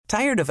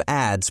Tired of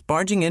ads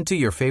barging into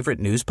your favorite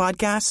news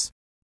podcasts?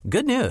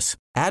 Good news.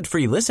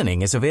 Ad-free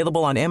listening is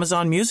available on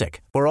Amazon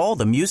Music for all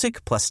the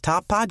music plus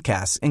top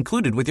podcasts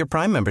included with your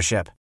Prime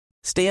membership.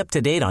 Stay up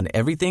to date on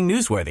everything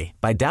newsworthy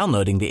by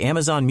downloading the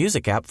Amazon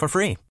Music app for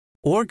free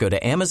or go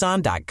to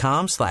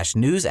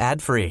amazon.com/news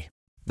ad free.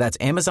 That's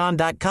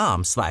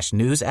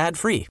amazon.com/news ad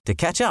free to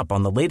catch up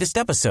on the latest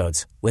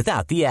episodes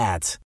without the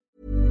ads.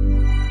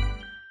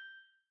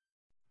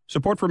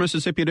 Support for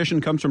Mississippi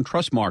Edition comes from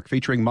Trustmark,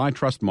 featuring My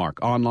Trustmark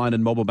online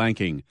and mobile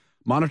banking.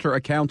 Monitor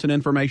accounts and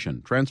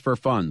information, transfer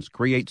funds,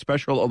 create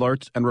special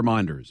alerts and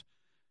reminders.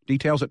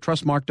 Details at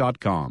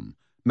trustmark.com.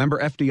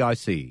 Member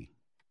FDIC.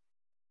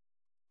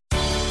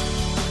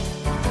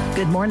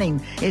 Good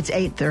morning. It's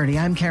 8:30.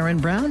 I'm Karen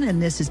Brown,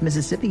 and this is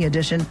Mississippi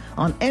Edition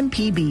on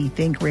MPB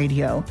Think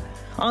Radio.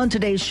 On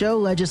today's show,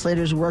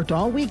 legislators worked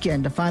all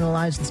weekend to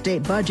finalize the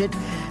state budget,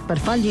 but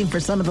funding for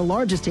some of the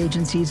largest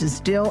agencies is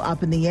still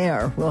up in the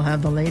air. We'll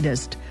have the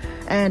latest.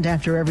 And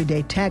after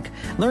Everyday Tech,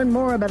 learn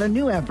more about a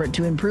new effort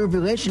to improve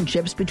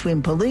relationships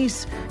between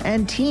police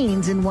and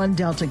teens in one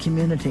Delta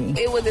community.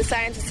 It was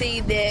exciting to see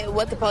that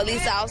what the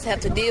police officers have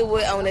to deal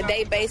with on a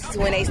day basis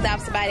when they stop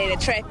somebody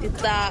at a traffic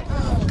stop,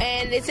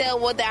 and they tell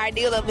what the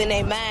ideal of in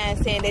their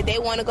mind, saying that they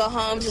want to go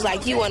home just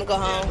like you want to go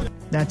home.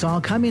 That's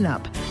all coming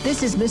up.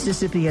 This is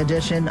Mississippi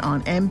Edition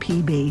on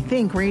MPB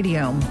Think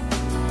Radio.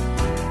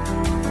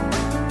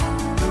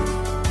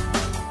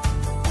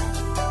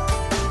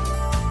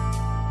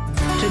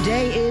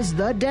 Today is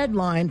the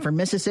deadline for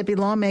Mississippi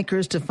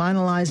lawmakers to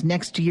finalize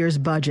next year's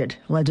budget.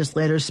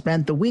 Legislators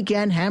spent the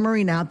weekend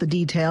hammering out the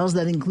details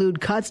that include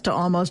cuts to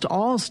almost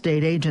all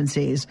state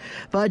agencies.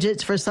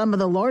 Budgets for some of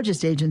the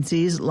largest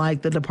agencies,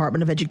 like the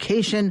Department of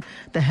Education,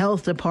 the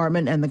Health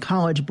Department, and the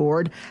College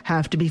Board,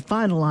 have to be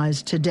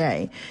finalized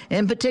today.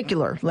 In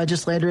particular,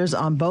 legislators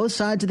on both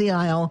sides of the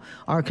aisle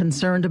are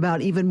concerned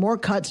about even more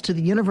cuts to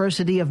the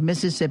University of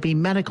Mississippi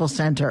Medical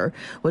Center,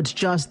 which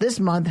just this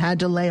month had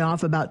to lay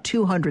off about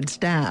 200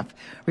 staff.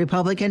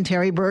 Republican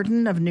Terry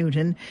Burton of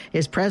Newton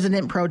is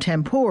president pro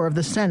tempore of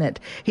the Senate.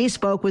 He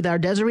spoke with our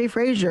Desiree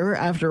Frazier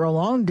after a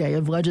long day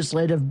of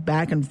legislative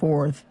back and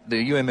forth.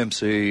 The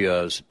UMMC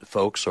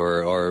folks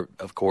are,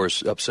 of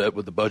course, upset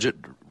with the budget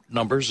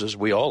numbers, as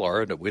we all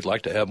are, and we'd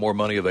like to have more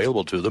money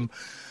available to them.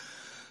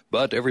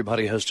 But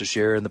everybody has to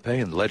share in the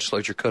pain. The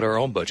legislature cut our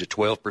own budget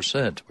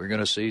 12%. We're going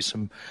to see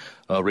some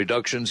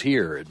reductions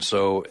here. And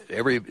so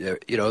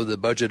the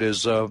budget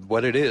is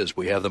what it is.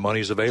 We have the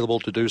monies available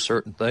to do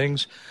certain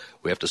things.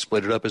 We have to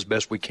split it up as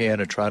best we can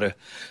and try to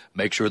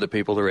make sure that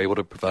people are able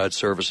to provide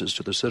services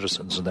to the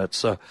citizens. And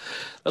that's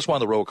why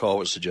the roll call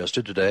was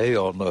suggested today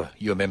on the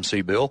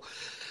UMMC bill.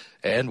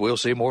 And we'll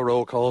see more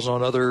roll calls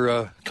on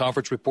other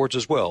conference reports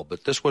as well.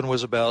 But this one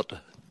was about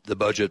the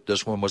budget.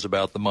 This one was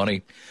about the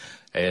money.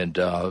 And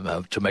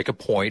to make a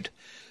point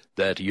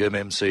that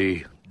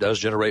UMMC does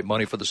generate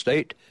money for the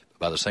state.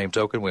 By the same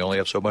token, we only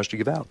have so much to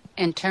give out.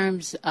 In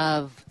terms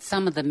of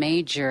some of the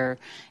major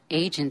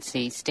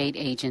agencies, state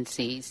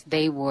agencies,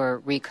 they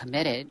were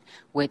recommitted,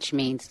 which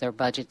means their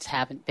budgets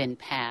haven't been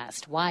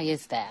passed. Why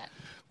is that?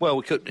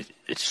 Well,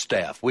 it's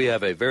staff. We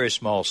have a very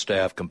small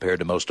staff compared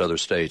to most other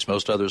states.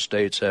 Most other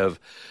states have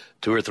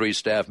 2 or 3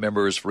 staff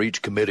members for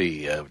each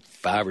committee,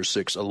 5 or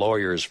 6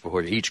 lawyers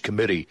for each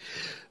committee.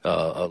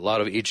 A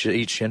lot of each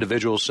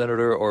individual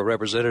senator or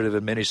representative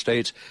in many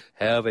states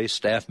have a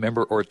staff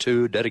member or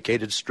 2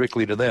 dedicated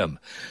strictly to them.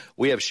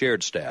 We have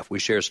shared staff. We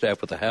share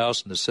staff with the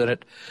House and the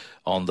Senate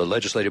on the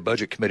Legislative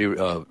Budget Committee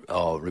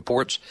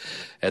reports,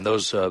 and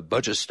those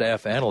budget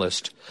staff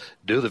analysts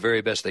do the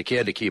very best they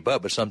can to keep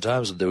up, but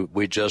sometimes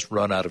we just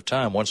run out of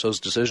time. Once those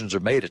decisions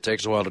are made, it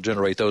takes a while to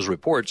generate those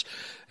reports,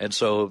 and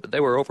so they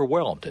were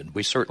overwhelmed, and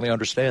we certainly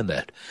understand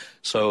that.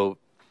 So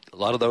a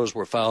lot of those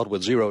were filed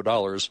with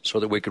 $0 so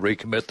that we could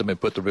recommit them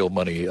and put the real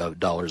money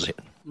dollars in.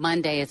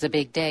 Monday is a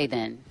big day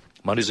then.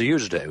 Monday's a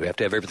huge day. We have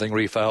to have everything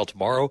refiled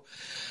tomorrow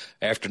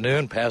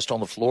afternoon, passed on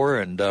the floor,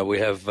 and we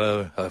have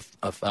a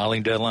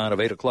filing deadline of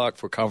 8 o'clock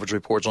for conference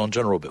reports on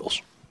general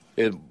bills.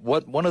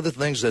 One of the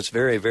things that's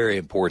very, very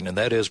important, and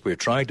that is we're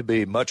trying to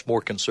be much more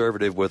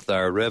conservative with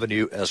our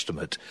revenue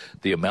estimate,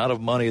 the amount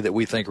of money that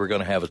we think we're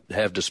going to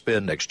have to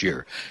spend next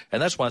year.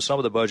 And that's why some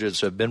of the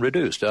budgets have been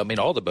reduced. I mean,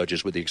 all the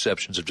budgets, with the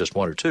exceptions of just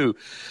 1 or 2,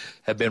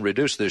 have been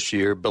reduced this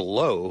year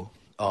below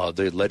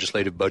the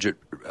Legislative Budget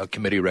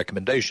Committee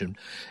recommendation,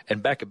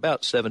 and back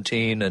about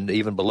 17 and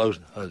even below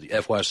the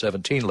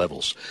FY17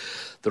 levels.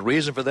 The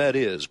reason for that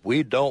is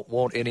we don't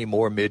want any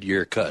more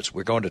mid-year cuts.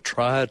 We're going to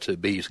try to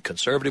be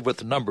conservative with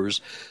the numbers,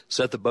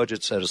 set the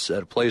budgets at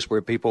a place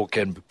where people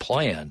can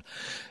plan.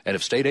 And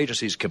if state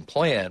agencies can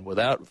plan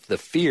without the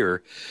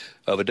fear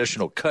of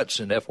additional cuts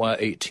in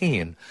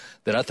FY18,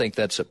 then I think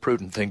that's a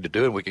prudent thing to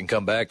do, and we can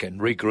come back and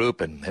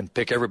regroup and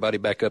pick everybody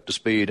back up to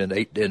speed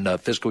in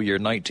fiscal year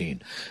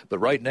 19. But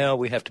right now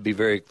we have to be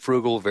very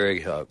frugal,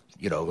 very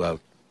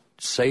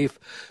safe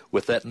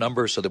with that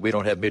number so that we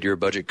don't have mid-year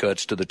budget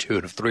cuts to the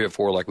tune of 3 or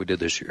 4 like we did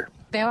this year.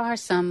 There are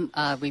some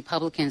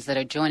Republicans that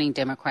are joining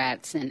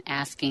Democrats in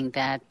asking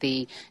that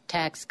the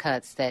tax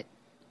cuts that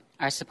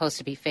are supposed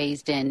to be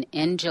phased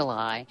in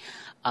July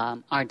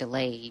are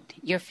delayed.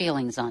 Your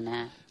feelings on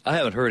that? I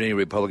haven't heard any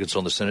Republicans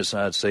on the Senate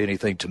side say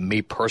anything to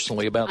me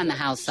personally about that. On the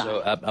House side.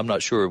 So I'm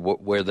not sure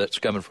where that's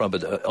coming from,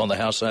 but on the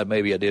House side,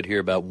 maybe I did hear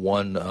about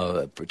one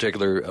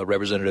particular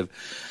representative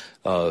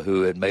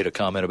who had made a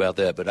comment about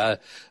that, but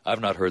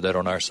I've not heard that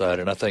on our side,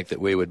 and I think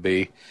that we would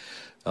be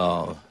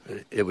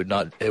it would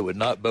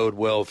not bode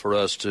well for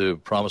us to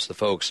promise the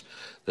folks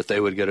that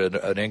they would get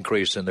an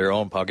increase in their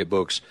own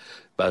pocketbooks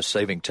by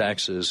saving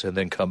taxes and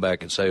then come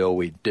back and say, oh,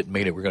 we didn't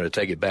mean it, we're going to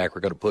take it back,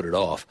 we're going to put it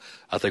off.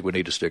 I think we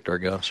need to stick to our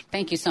guns.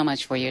 Thank you so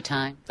much for your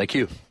time. Thank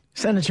you.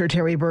 Senator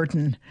Terry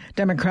Burton.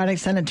 Democratic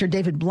Senator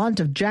David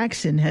Blunt of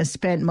Jackson has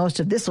spent most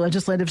of this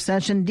legislative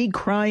session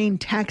decrying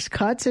tax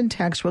cuts and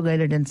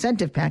tax-related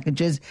incentive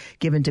packages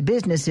given to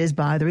businesses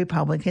by the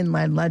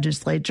Republican-led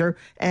legislature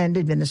and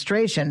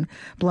administration.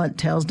 Blunt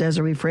tells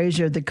Desiree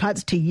Frazier the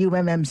cuts to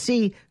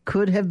UMMC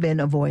could have been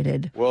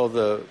avoided. Well,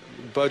 the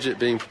budget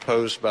being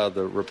proposed by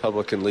the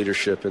Republican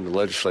leadership in the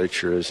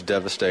legislature is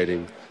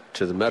devastating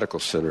to the medical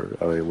center.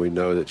 I mean, we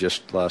know that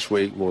just last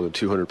week more than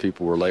 200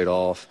 people were laid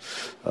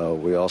off.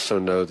 We also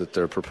know that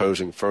they're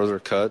proposing further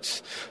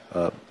cuts,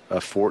 a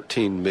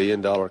 $14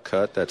 million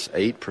cut. That's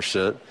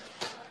 8%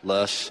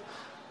 less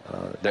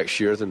next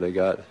year than they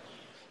got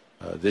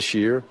this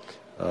year.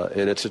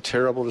 And it's a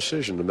terrible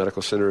decision. The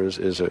medical center is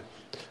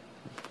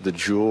the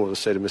jewel of the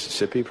state of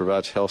Mississippi,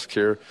 provides health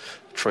care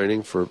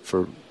training for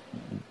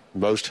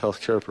most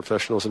healthcare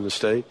professionals in the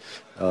state,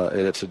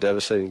 and it's a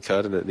devastating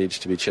cut, and it needs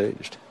to be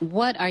changed.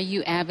 What are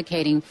you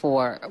advocating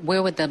for?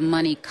 Where would the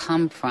money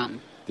come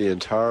from? The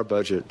entire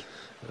budget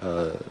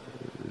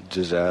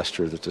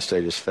disaster that the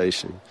state is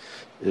facing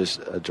is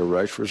a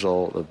direct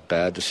result of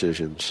bad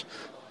decisions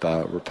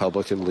by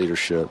Republican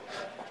leadership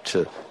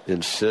to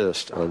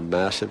insist on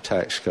massive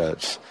tax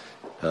cuts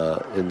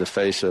in the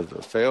face of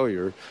a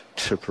failure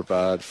to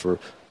provide for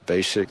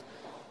basic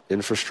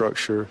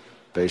infrastructure,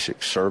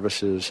 basic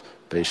services,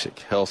 basic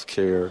health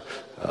care,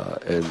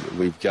 and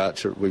we've got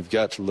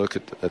to look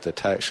at the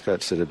tax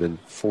cuts that have been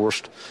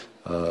forced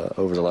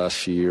over the last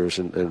few years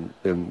and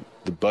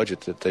the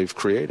budget that they've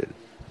created.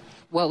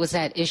 What was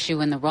that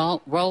issue in the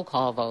roll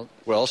call vote?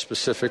 Well,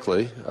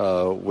 specifically,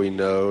 we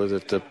know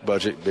that the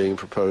budget being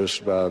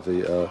proposed by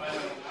the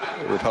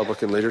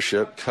Republican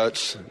leadership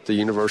cuts the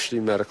University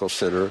Medical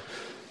Center.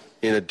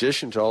 In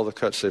addition to all the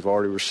cuts they've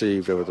already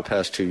received over the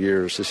past 2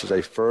 years, this is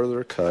a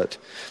further cut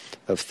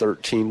of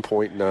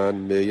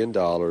 $13.9 million,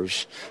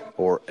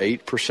 or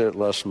 8%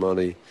 less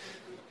money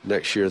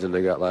next year than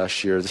they got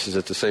last year. This is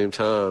at the same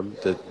time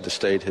that the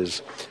state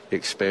has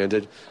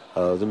expanded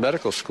the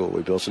medical school.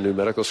 We built a new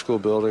medical school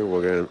building.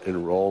 We're going to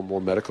enroll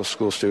more medical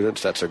school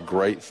students. That's a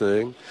great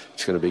thing.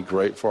 It's going to be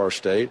great for our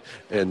state.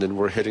 And then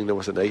we're hitting them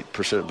with an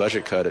 8%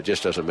 budget cut. It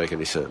just doesn't make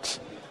any sense.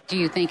 Do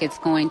you think it's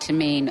going to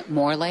mean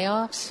more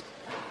layoffs?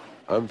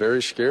 I'm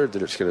very scared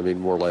that it's going to mean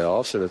more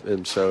layoffs,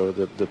 and so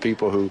the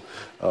people who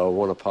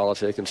want to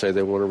politic and say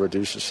they want to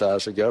reduce the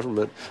size of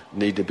government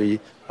need to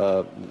be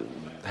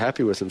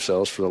happy with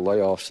themselves for the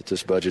layoffs that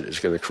this budget is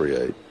going to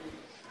create.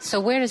 So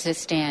where does it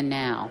stand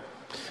now?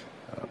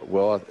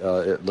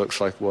 It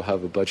looks like we'll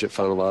have a budget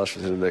finalized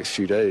within the next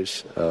few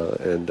days,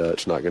 and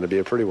it's not going to be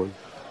a pretty one.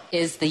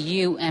 Is the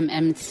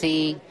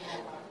UMMC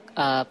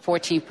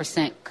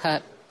 14%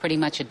 cut pretty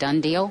much a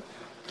done deal?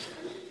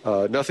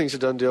 Nothing's a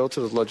done deal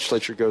till the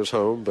legislature goes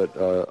home, but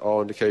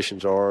all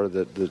indications are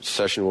that the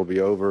session will be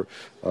over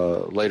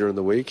later in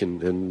the week,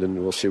 and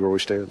then we'll see where we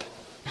stand.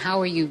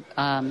 How are you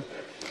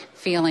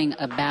feeling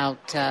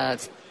about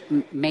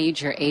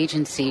major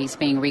agencies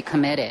being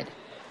recommitted?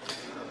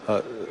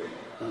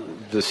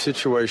 The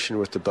situation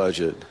with the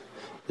budget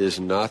is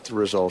not the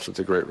result of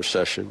the Great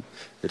Recession.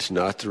 It's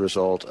not the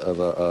result of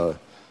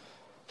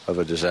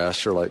a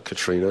disaster like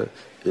Katrina.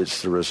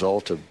 It's the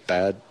result of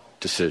bad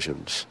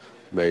decisions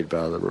made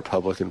by the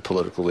Republican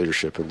political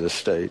leadership in this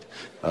state.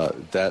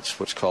 That's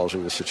what's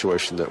causing the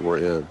situation that we're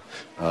in.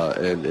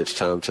 And it's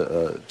time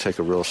to take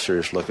a real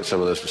serious look at some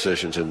of those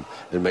decisions and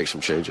make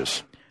some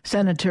changes.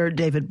 Senator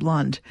David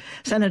Blunt.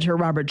 Senator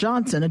Robert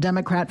Johnson, a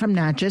Democrat from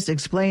Natchez,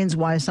 explains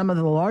why some of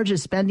the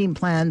largest spending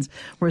plans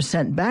were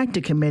sent back to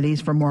committees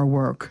for more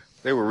work.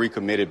 They were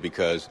recommitted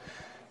because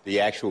the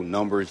actual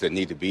numbers that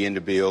need to be in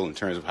the bill in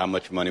terms of how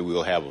much money we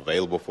will have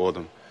available for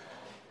them,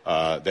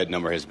 that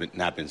number has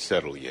not been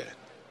settled yet.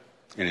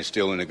 And it's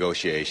still in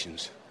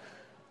negotiations.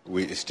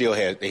 They still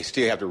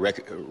have to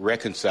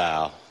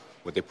reconcile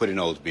what they put in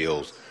those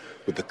bills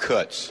with the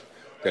cuts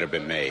that have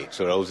been made.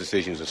 So those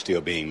decisions are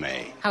still being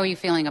made. How are you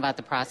feeling about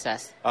the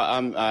process?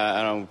 I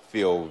don't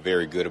feel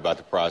very good about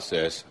the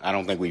process. I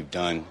don't think we've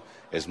done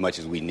as much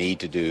as we need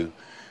to do.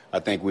 I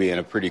think we're in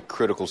a pretty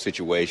critical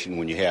situation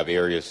when you have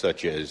areas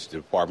such as the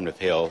Department of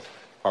Health,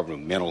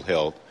 Department of Mental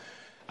Health.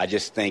 I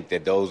just think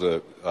that those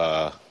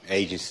are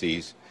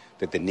agencies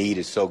that the need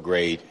is so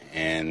great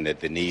and that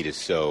the need is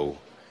so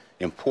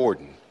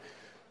important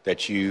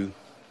that you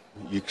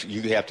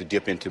have to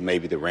dip into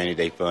maybe the rainy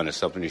day fund or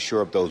something to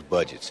shore up those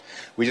budgets.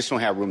 We just don't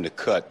have room to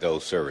cut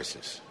those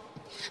services.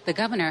 The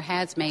governor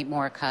has made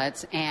more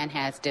cuts and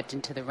has dipped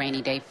into the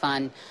rainy day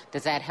fund.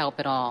 Does that help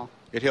at all?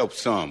 It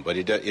helps some, but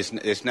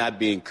it's not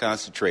being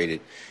concentrated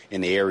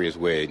in the areas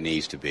where it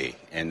needs to be.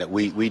 And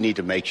we need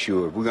to make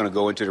sure if we're going to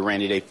go into the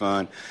rainy day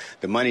fund,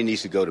 the money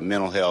needs to go to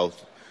mental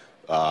health,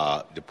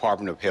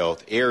 Department of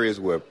Health, areas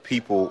where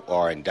people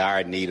are in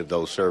dire need of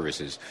those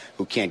services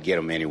who can't get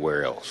them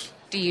anywhere else.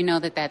 Do you know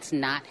that that's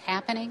not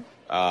happening?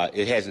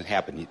 It hasn't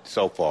happened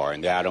so far,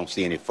 and I don't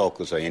see any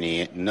focus or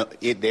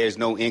there's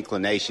no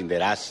inclination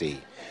that I see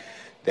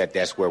that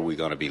that's where we're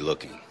going to be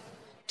looking.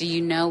 Do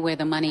you know where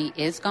the money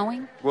is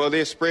going? Well,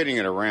 they're spreading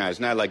it around. It's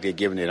not like they're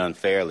giving it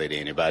unfairly to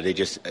anybody.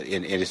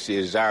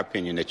 It's our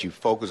opinion that you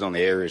focus on the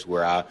areas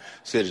where our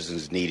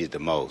citizens need it the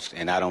most,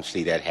 and I don't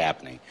see that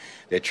happening.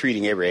 They're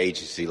treating every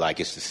agency like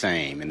it's the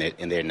same, and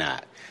they're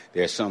not.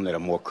 There are some that are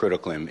more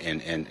critical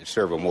and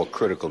serve a more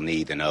critical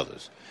need than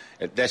others.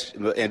 But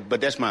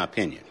that's my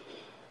opinion.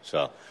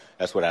 So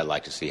that's what I'd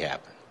like to see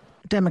happen.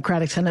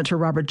 Democratic Senator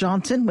Robert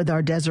Johnson with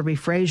our Desiree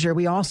Frazier.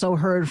 We also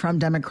heard from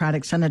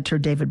Democratic Senator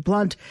David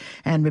Blunt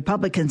and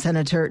Republican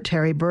Senator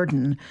Terry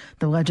Burden.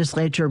 The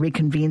legislature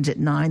reconvenes at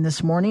 9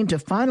 this morning to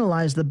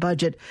finalize the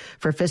budget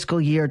for fiscal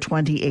year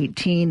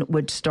 2018,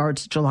 which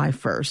starts July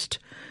 1st.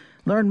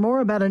 Learn more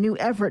about a new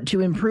effort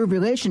to improve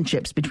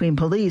relationships between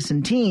police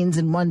and teens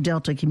in one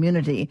Delta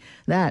community.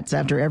 That's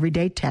after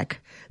Everyday Tech.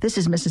 This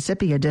is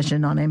Mississippi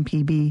Edition on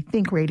MPB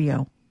Think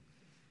Radio.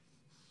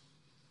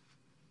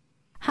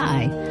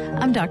 Hi,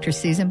 I'm Dr.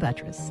 Susan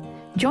Buttress.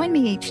 Join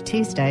me each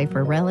Tuesday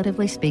for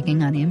Relatively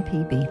Speaking on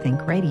MPB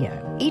Think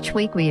Radio. Each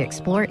week we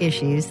explore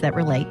issues that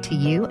relate to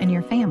you and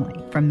your family,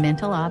 from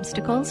mental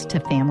obstacles to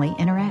family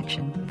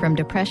interaction, from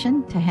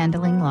depression to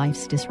handling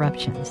life's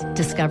disruptions,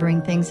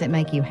 discovering things that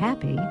make you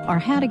happy, or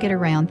how to get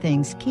around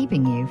things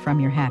keeping you from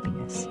your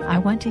happiness. I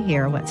want to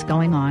hear what's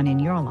going on in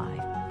your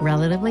life.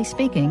 Relatively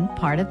Speaking,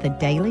 part of the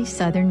Daily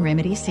Southern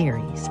Remedy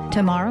series,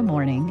 tomorrow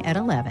morning at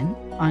 11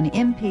 on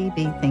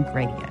MPB Think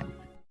Radio.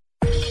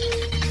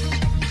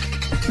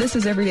 This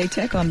is Everyday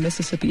Tech on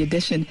Mississippi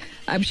Edition.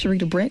 I'm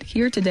Sharita Brent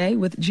here today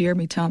with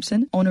Jeremy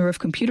Thompson, owner of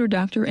Computer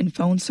Doctor and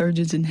Phone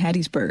Surgeons in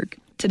Hattiesburg.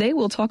 Today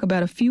we'll talk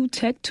about a few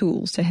tech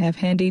tools to have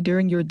handy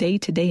during your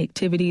day-to-day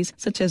activities,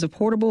 such as a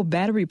portable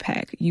battery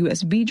pack,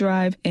 USB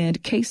drive,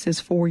 and cases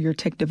for your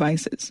tech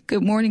devices.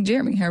 Good morning,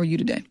 Jeremy. How are you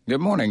today?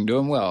 Good morning.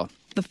 Doing well.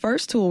 The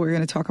first tool we're going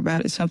to talk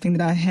about is something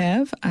that I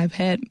have. I've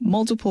had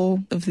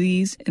multiple of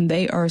these, and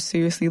they are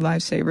seriously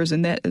lifesavers,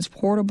 and that is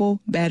portable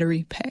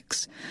battery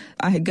packs.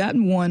 I had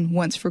gotten one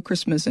once for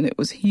Christmas, and it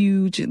was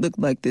huge. It looked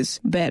like this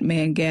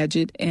Batman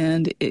gadget,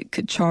 and it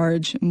could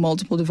charge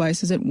multiple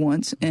devices at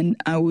once.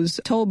 And I was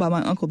told by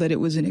my uncle that it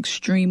was an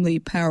extremely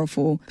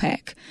powerful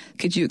pack.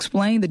 Could you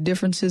explain the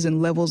differences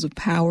in levels of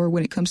power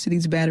when it comes to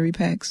these battery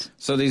packs?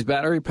 So these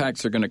battery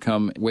packs are going to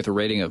come with a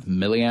rating of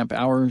milliamp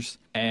hours.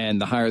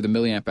 And the higher the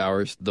milliamp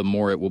hours, the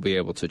more it will be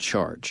able to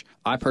charge.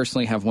 I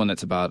personally have one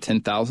that's about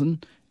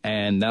 10,000,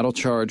 and that'll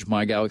charge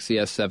my Galaxy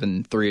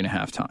S7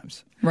 3.5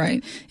 times.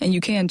 Right. And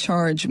you can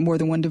charge more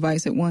than one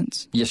device at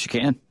once? Yes, you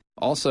can.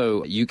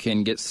 Also, you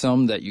can get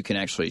some that you can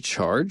actually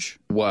charge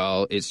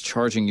while it's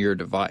charging your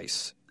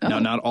device. Oh. Now,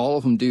 not all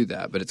of them do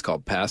that, but it's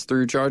called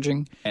pass-through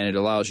charging, and it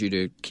allows you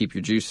to keep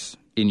your juice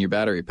in your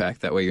battery pack.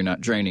 That way you're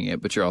not draining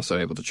it, but you're also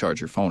able to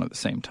charge your phone at the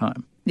same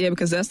time. Yeah,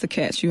 because that's the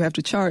catch. You have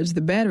to charge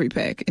the battery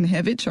pack and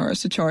have it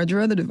charged to charge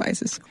your other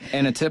devices.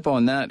 And a tip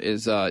on that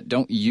is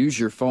don't use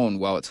your phone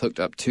while it's hooked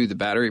up to the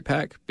battery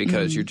pack,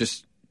 because you're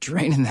just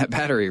draining that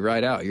battery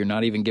right out. You're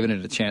not even giving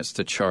it a chance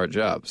to charge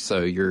up.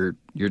 So you're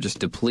just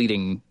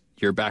depleting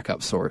your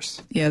backup source.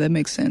 Yeah, that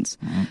makes sense.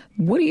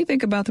 Mm-hmm. What do you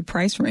think about the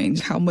price range?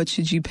 How much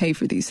should you pay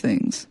for these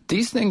things?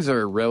 These things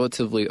are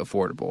relatively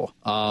affordable.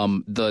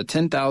 The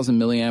 10,000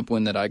 milliamp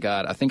one that I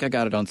got, I think I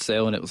got it on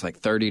sale and it was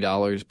like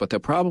 $30, but they'll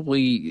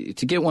probably,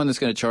 to get one that's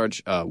going to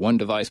charge one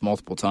device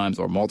multiple times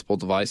or multiple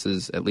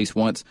devices at least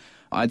once,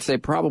 I'd say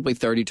probably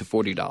 $30 to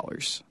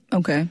 $40.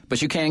 Okay.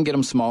 But you can get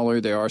them smaller.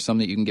 There are some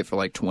that you can get for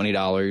like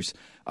 $20.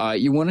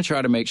 You want to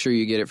try to make sure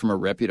you get it from a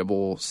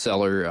reputable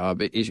seller.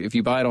 But if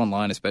you buy it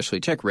online, especially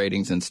check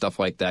ratings and stuff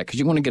like that, because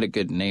you want to get a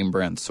good name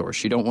brand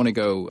source. You don't want to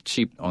go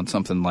cheap on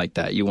something like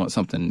that. You want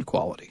something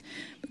quality.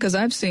 Because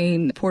I've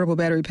seen portable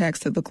battery packs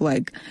that look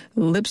like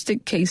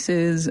lipstick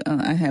cases.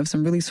 I have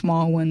some really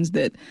small ones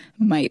that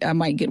I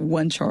might get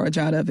one charge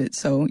out of it.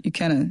 So you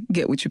kind of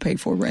get what you pay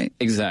for, right?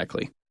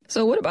 Exactly.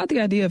 So what about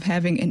the idea of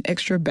having an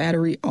extra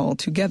battery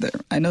altogether?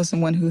 I know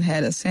someone who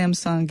had a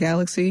Samsung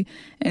Galaxy,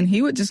 and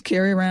he would just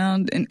carry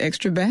around an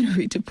extra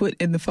battery to put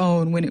in the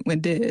phone when it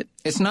went dead.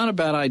 It's not a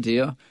bad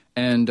idea,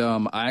 and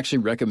I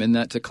actually recommend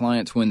that to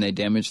clients when they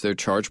damage their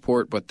charge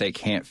port, but they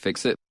can't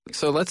fix it.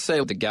 So let's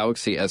say the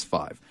Galaxy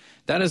S5.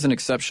 That is an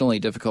exceptionally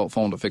difficult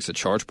phone to fix a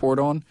charge port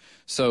on,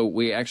 so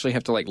we actually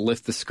have to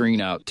lift the screen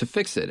out to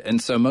fix it.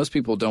 And so most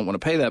people don't want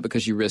to pay that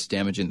because you risk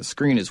damaging the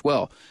screen as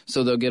well.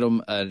 So they'll get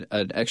them an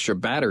extra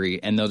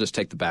battery, and they'll just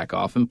take the back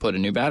off and put a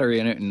new battery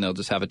in it, and they'll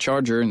just have a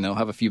charger, and they'll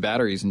have a few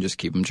batteries and just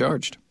keep them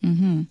charged.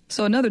 Mm-hmm.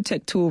 So another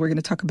tech tool we're going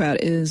to talk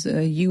about is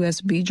a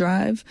USB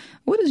drive.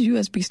 What does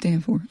USB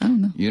stand for? I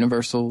don't know.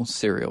 Universal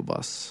Serial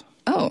Bus.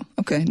 Oh,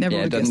 okay. Never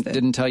would have guessed that.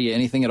 Didn't tell you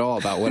anything at all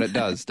about what it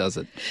does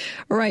it?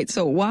 All right.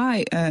 So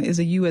why is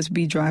a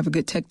USB drive a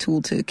good tech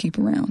tool to keep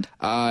around?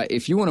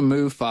 If you want to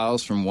move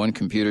files from one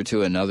computer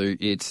to another,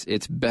 it's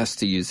best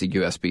to use a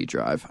USB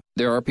drive.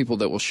 There are people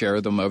that will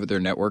share them over their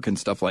network and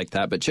stuff like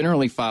that, but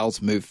generally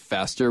files move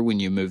faster when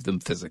you move them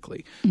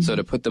physically. Mm-hmm. So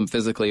to put them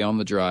physically on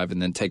the drive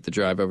and then take the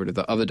drive over to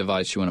the other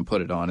device you want to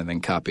put it on and then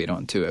copy it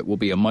onto it will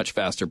be a much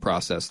faster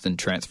process than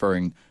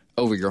transferring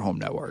over your home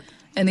network.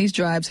 And these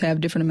drives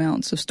have different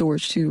amounts of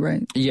storage too,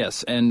 right?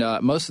 Yes, and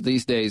most of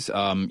these days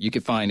you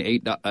can find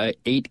 8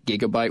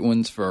 gigabyte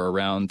ones for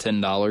around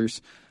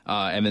 $10,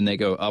 and then they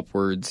go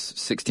upwards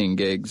 16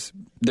 gigs.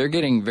 They're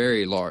getting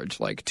very large,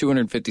 like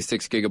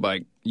 256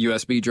 gigabyte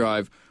USB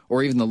drive,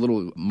 or even the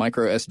little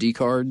micro SD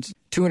cards,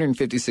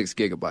 256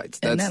 gigabytes.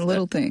 And that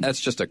little thing. That's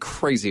just a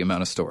crazy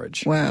amount of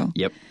storage. Wow.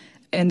 Yep.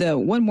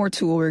 And one more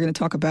tool we're going to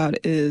talk about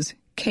is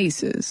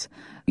cases.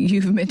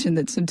 You've mentioned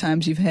that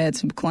sometimes you've had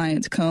some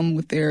clients come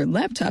with their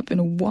laptop in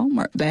a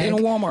Walmart bag. In a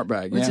Walmart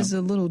bag, which is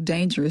a little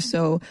dangerous.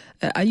 So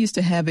I used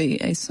to have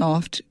a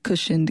soft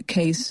cushioned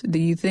case. Do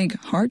you think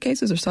hard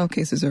cases or soft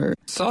cases are?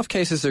 Soft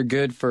cases are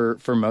good for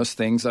most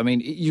things. I mean,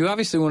 you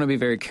obviously want to be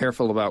very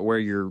careful about where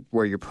you're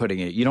putting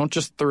it. You don't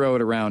just throw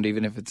it around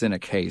even if it's in a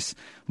case.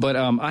 But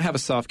I have a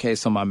soft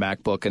case on my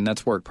MacBook, and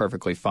that's worked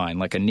perfectly fine.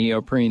 Like a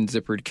neoprene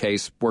zippered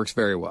case works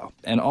very well.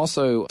 And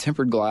also,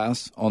 tempered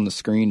glass on the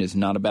screen is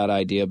not a bad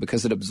idea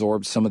because it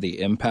absorbs some of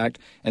the impact.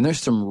 And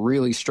there's some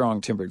really strong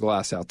tempered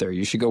glass out there.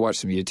 You should go watch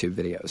some YouTube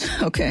videos.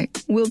 Okay.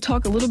 We'll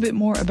talk a little bit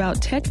more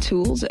about tech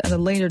tools at a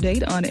later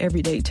date on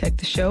Everyday Tech.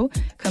 The show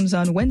comes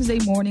on Wednesday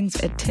mornings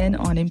at 10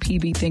 on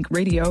MPB Think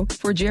Radio.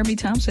 For Jeremy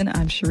Thompson,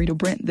 I'm Sharita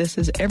Brent. This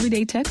is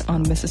Everyday Tech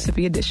on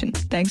Mississippi Edition.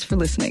 Thanks for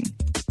listening.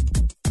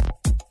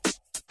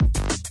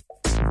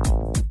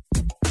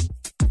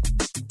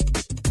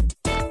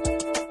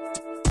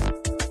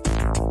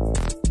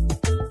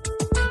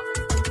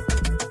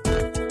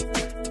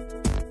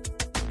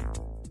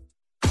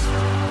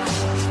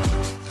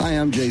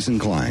 I'm Jason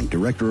Klein,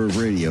 Director of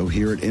Radio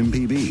here at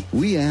MPB.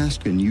 We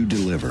asked and you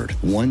delivered.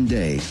 One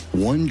day,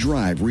 one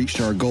drive reached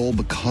our goal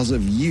because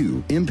of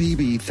you.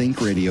 MPB Think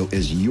Radio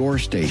is your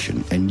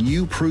station, and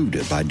you proved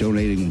it by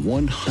donating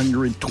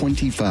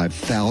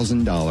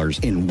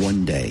 $125,000 in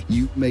one day.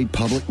 You made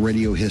public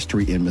radio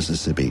history in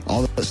Mississippi.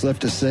 All that's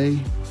left to say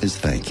is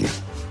thank you.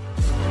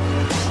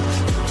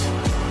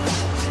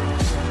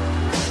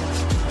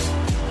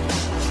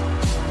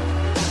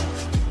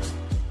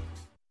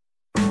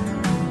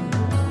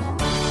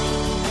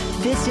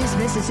 This is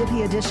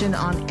Mississippi Edition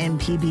on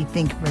MPB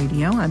Think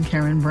Radio. I'm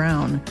Karen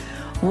Brown.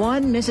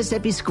 One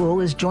Mississippi school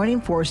is joining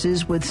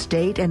forces with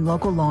state and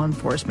local law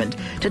enforcement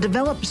to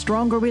develop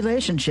stronger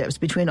relationships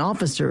between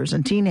officers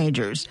and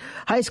teenagers.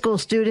 High school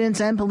students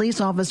and police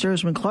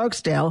officers from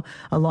Clarksdale,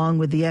 along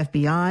with the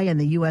FBI and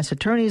the U.S.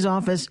 Attorney's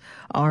Office,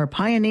 are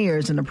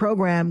pioneers in a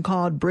program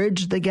called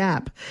Bridge the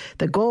Gap.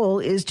 The goal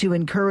is to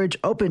encourage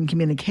open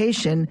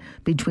communication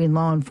between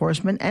law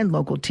enforcement and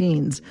local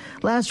teens.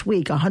 Last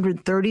week,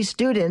 130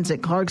 students at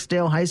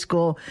Clarksdale High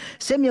School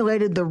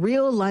simulated the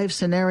real-life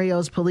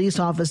scenarios police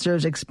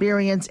officers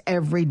experience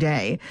every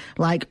day,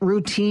 like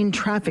routine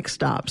traffic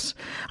stops.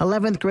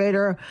 11th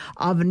grader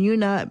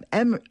Avenuna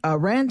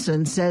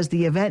Ranson says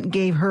the event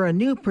gave her a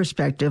new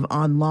perspective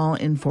on law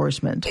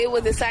enforcement. It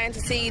was exciting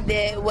to see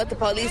that what the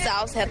police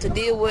officers have to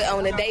deal with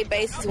on a day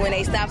basis when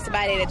they stop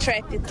somebody at a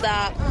traffic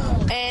stop,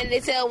 and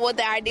they tell what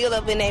the ideal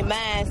of in their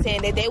mind,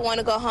 saying that they want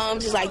to go home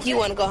just like you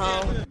want to go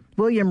home.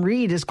 William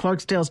Reed is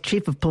Clarksdale's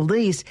chief of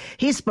police.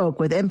 He spoke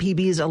with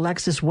MPB's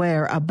Alexis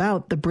Ware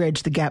about the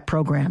Bridge the Gap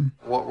program.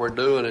 What we're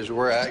doing is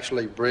we're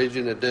actually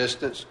bridging the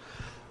distance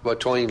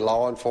between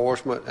law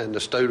enforcement and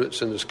the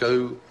students in the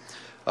school.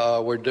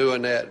 We're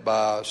doing that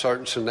by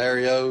certain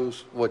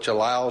scenarios, which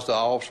allows the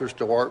officers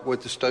to work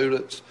with the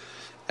students.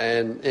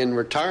 And in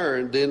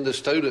return, then the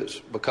students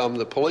become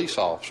the police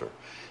officer.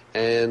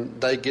 And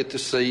they get to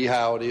see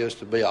how it is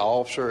to be an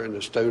officer and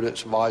the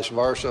students, vice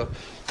versa.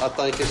 I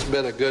think it's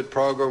been a good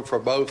program for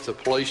both the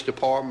police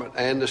department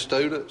and the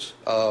students.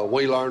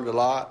 We learned a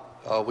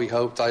lot. We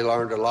hope they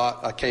learned a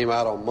lot. I came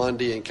out on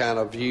Monday and kind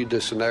of viewed the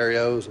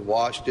scenarios and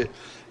watched it,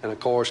 and of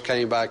course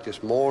came back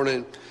this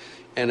morning,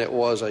 and it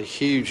was a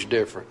huge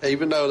difference.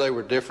 Even though they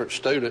were different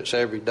students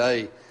every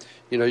day,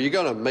 you know, you're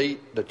going to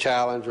meet the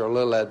challenge or a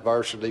little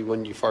adversity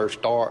when you first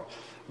start,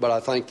 but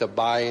I think the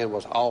buy-in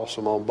was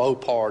awesome on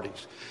both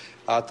parties.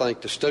 I think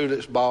the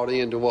students bought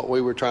into what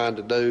we were trying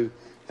to do,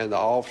 and the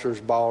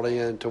officers bought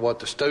into what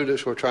the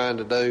students were trying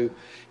to do.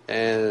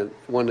 And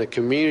when the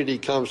community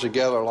comes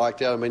together like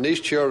that, I mean, these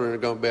children are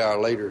going to be our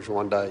leaders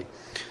one day.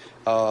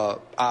 I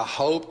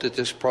hope that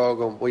this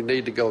program, we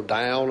need to go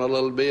down a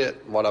little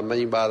bit. What I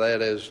mean by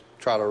that is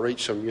try to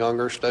reach some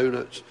younger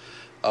students.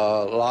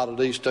 A lot of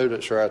these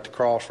students are at the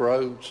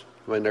crossroads.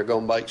 I mean, they're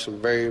going to make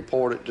some very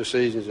important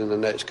decisions in the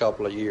next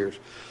couple of years.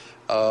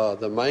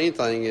 The main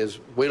thing is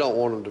we don't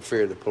want them to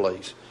fear the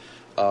police.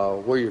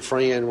 We're your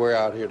friend. We're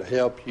out here to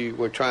help you.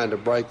 We're trying to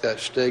break that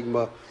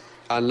stigma.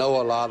 I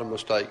know a lot of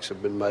mistakes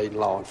have been made in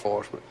law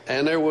enforcement,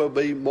 and there will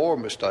be more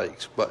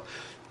mistakes, but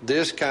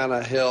this kind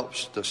of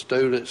helps the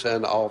students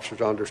and the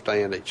officers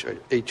understand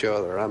each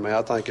other. I mean,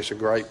 I think it's a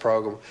great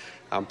program.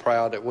 I'm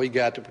proud that we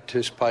got to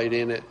participate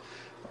in it.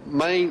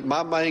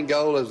 My main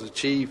goal as the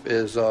chief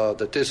is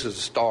that this is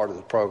the start of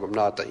the program,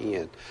 not the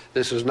end.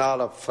 This is not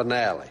a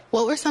finale.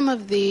 What were some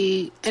of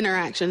the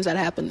interactions that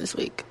happened this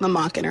week, the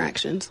mock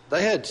interactions?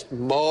 They had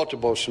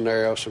multiple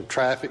scenarios, some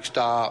traffic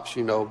stops,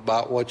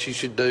 about what you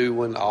should do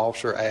when the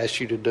officer asks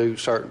you to do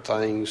certain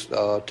things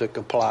to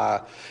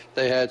comply.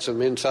 They had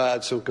some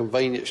inside some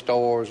convenience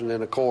stores, and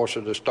then, of course,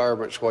 a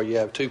disturbance where you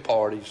have two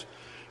parties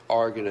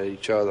arguing at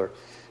each other.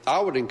 I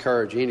would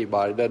encourage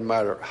anybody, it doesn't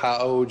matter how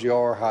old you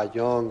are, how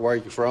young, where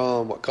you're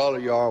from, what color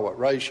you are, what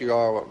race you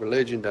are, what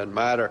religion, doesn't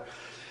matter.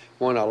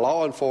 When a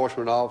law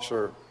enforcement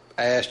officer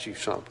asks you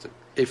something,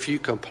 if you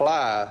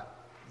comply,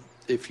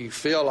 if you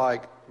feel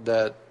like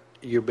that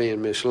you're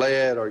being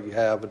misled or you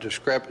have a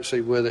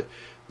discrepancy with it,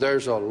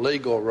 there's a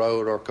legal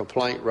road or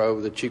complaint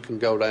road that you can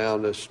go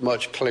down that's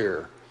much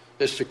clearer.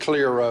 It's a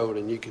clear road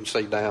and you can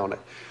see down it.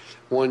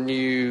 When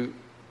you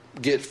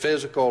get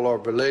physical or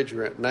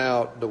belligerent,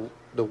 now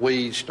the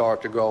weeds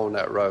start to grow on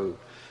that road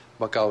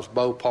because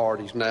both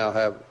parties now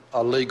have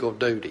a legal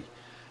duty.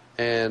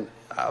 And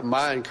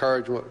my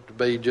encouragement would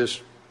be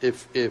just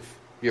if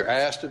you're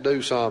asked to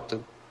do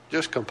something,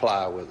 just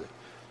comply with it.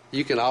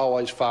 You can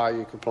always file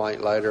your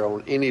complaint later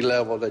on any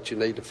level that you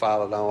need to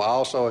file it on. I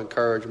also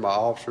encourage my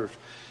officers,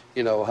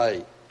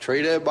 hey,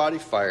 treat everybody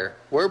fair.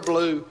 We're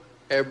blue,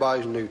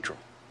 everybody's neutral.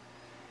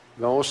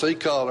 You don't see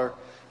color.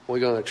 We're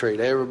going to treat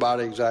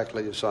everybody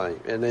exactly the same.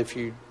 And if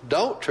you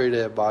don't treat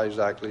everybody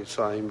exactly the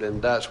same,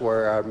 then that's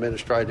where our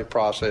administrative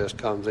process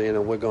comes in,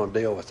 and we're going to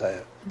deal with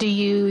that. Do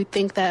you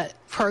think that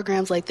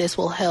programs like this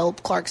will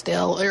help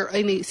Clarksdale or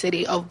any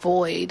city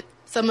avoid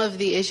some of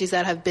the issues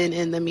that have been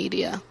in the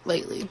media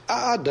lately?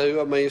 I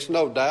do. I mean, it's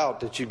no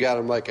doubt that you got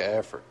to make an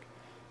effort.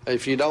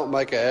 If you don't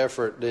make an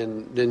effort,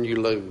 then you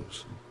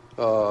lose.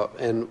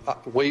 And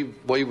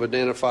we've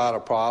identified a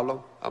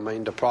problem. I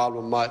mean, the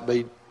problem might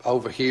be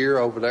over here,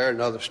 over there,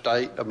 another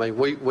state. I mean,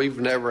 we've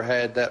never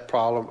had that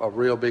problem, a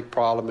real big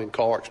problem in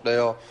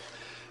Clarksdale.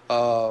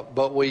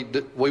 But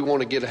we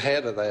want to get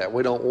ahead of that.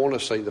 We don't want to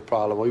see the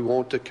problem. We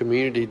want the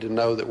community to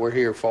know that we're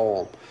here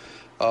for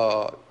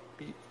them.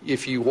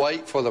 If you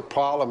wait for the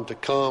problem to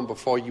come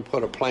before you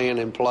put a plan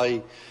in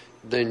play,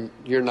 then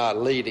you're not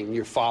leading,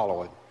 you're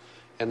following.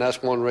 And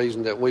that's one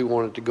reason that we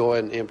wanted to go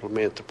ahead and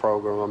implement the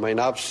program. I mean,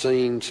 I've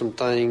seen some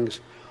things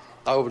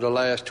over the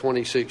last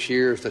 26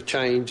 years, the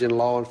change in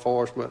law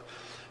enforcement,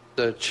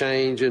 the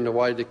change in the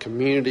way the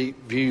community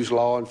views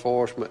law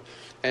enforcement.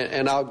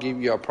 And I'll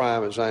give you a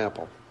prime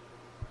example.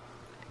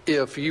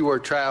 If you were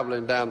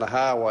traveling down the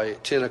highway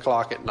at 10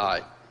 o'clock at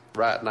night,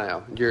 right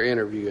now, you're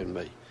interviewing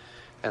me,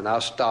 and I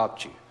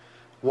stopped you,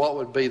 what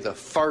would be the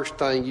first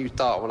thing you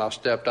thought when I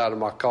stepped out of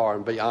my car,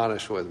 and be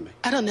honest with me?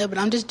 I don't know, but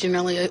I'm just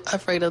generally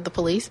afraid of the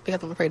police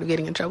because I'm afraid of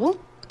getting in trouble.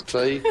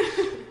 See?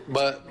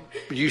 But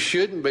you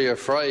shouldn't be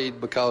afraid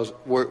because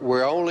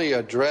we're only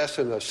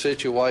addressing a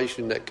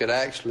situation that could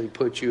actually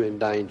put you in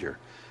danger.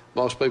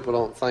 Most people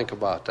don't think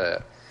about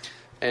that.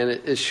 And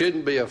it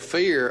shouldn't be a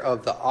fear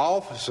of the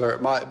officer.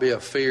 It might be a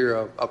fear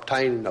of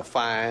obtaining a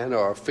fine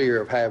or a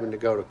fear of having to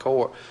go to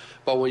court.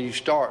 But when you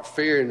start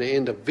fearing the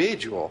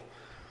individual,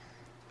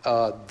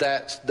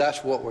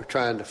 that's what we're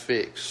trying to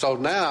fix. So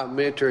now I'm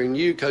mentoring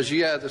you because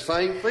you have the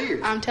same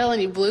fear. I'm telling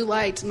you, blue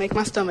lights make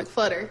my stomach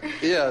flutter.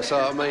 Yeah, so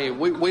I mean,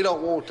 we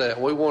don't want that.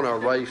 We want to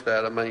erase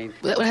that. I mean,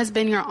 what has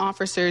been your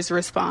officer's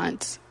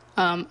response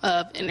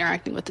of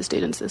interacting with the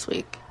students this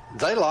week?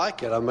 They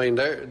like it. I mean,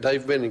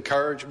 they've been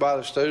encouraged by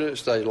the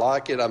students. They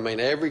like it. I mean,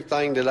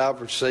 everything that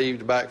I've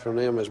received back from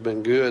them has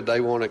been good.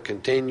 They want to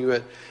continue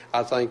it.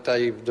 I think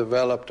they've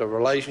developed a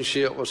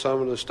relationship with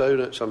some of the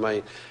students. I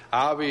mean,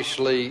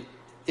 obviously,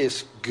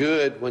 it's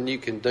good when you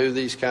can do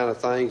these kind of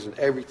things and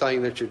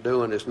everything that you're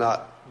doing is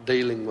not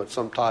dealing with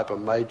some type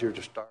of major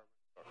disturbance,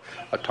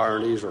 or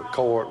attorneys or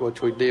court,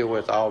 which we deal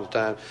with all the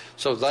time.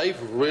 So they've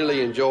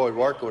really enjoyed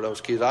working with those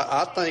kids.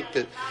 I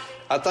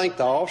think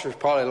the officers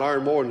probably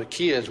learned more than the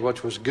kids,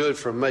 which was good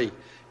for me,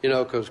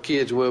 because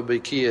kids will be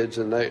kids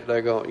and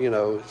they're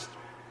going,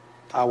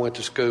 I went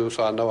to school,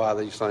 so I know how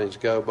these things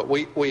go. But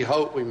we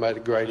hope we made a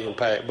great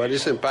impact. But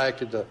it's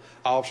impacted the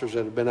officers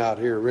that have been out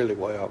here really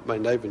well. I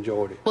mean, they've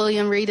enjoyed it.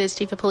 William Reed is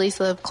Chief of Police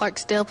of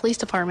Clarksdale Police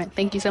Department.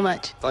 Thank you so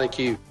much. Thank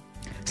you.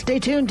 Stay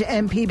tuned to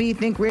MPB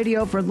Think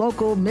Radio for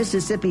local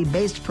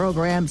Mississippi-based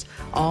programs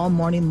all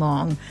morning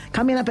long.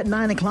 Coming up at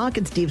 9 o'clock,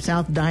 it's Deep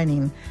South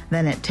Dining.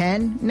 Then at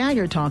 10, Now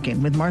You're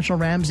Talking with Marshall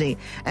Ramsey.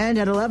 And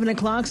at 11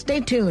 o'clock,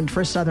 stay tuned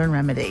for Southern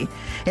Remedy.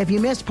 If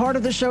you missed part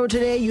of the show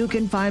today, you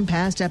can find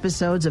past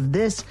episodes of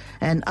this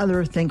and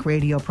other Think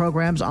Radio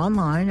programs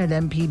online at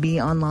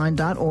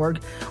mpbonline.org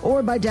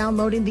or by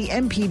downloading the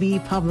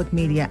MPB Public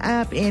Media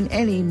app in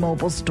any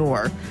mobile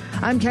store.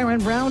 I'm Karen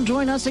Brown.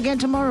 Join us again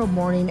tomorrow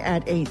morning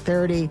at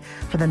 8:30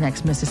 for the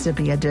next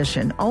Mississippi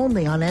edition,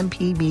 only on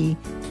MPB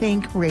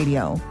Think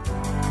Radio.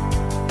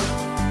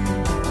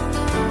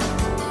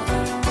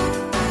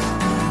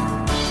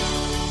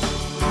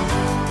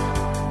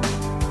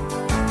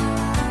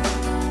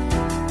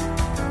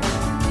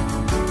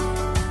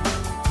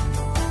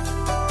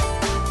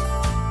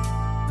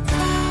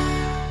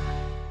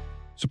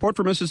 Support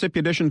for Mississippi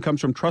Edition comes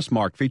from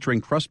Trustmark,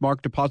 featuring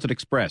Trustmark Deposit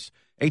Express,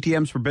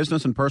 ATMs for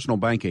business and personal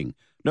banking.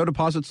 No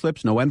deposit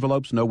slips, no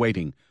envelopes, no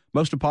waiting.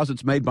 Most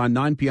deposits made by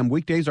 9 p.m.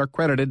 weekdays are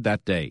credited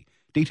that day.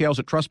 Details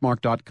at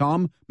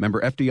trustmark.com, member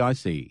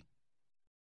FDIC.